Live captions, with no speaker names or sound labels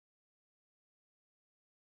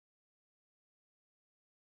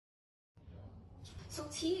So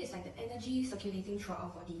qi is like the energy circulating throughout our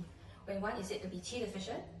body. When one is said to be qi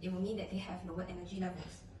deficient, it will mean that they have lower energy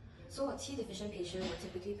levels. So a qi deficient patient will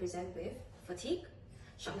typically present with fatigue,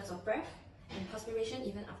 shortness of breath, and perspiration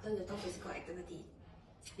even after little physical activity.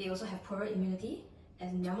 They also have poorer immunity,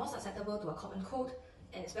 and they're more susceptible to a common cold,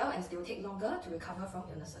 and as well as they will take longer to recover from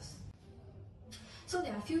illnesses. So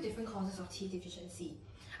there are a few different causes of qi deficiency.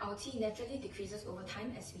 Our qi naturally decreases over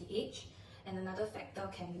time as we age, and another factor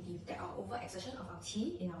can be that our overexertion of our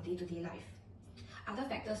qi in our day-to-day life. Other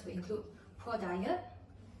factors will include poor diet,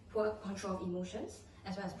 poor control of emotions,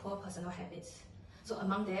 as well as poor personal habits. So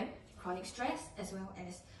among them, chronic stress as well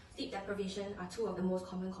as sleep deprivation are two of the most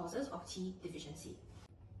common causes of qi deficiency.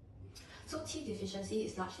 So qi deficiency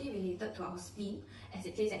is largely related to our spleen, as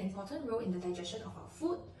it plays an important role in the digestion of our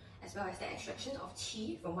food, as well as the extraction of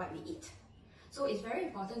qi from what we eat. So it's very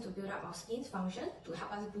important to build up our spleen's function to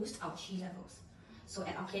help us boost our qi levels. So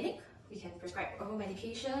at our clinic, we can prescribe oral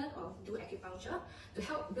medication or do acupuncture to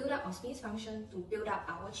help build up our spleen's function to build up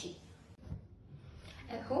our qi.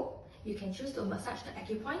 At home, you can choose to massage the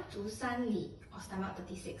acupoint to San Li or stomach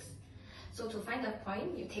 36. So to find the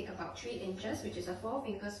point, you take about 3 inches, which is a 4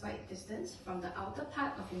 finger swipe distance from the outer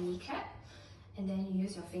part of your kneecap, and then you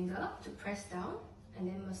use your finger to press down and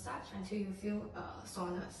then massage until you feel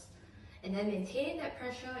soreness. And then maintain that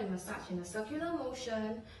pressure and massage in a circular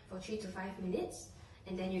motion for 3 to 5 minutes,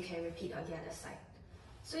 and then you can repeat on the other side.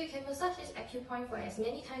 So you can massage this acupoint for as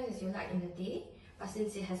many times as you like in a day, but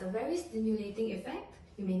since it has a very stimulating effect,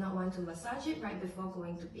 you may not want to massage it right before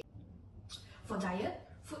going to bed. For diet,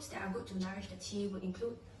 foods that are good to nourish the qi would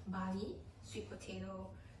include barley, sweet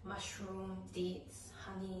potato, mushroom, dates,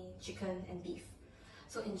 honey, chicken, and beef.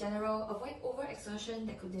 So in general, avoid overexertion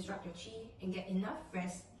that could disrupt your qi and get enough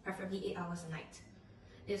rest, preferably 8 hours a night.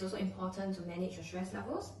 It is also important to manage your stress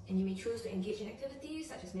levels, and you may choose to engage in activities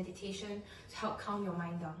such as meditation to help calm your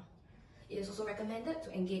mind down. It is also recommended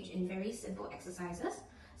to engage in very simple exercises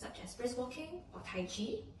such as brisk walking or tai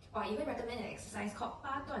chi, or I even recommend an exercise called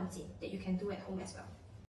八段锦 that you can do at home as well.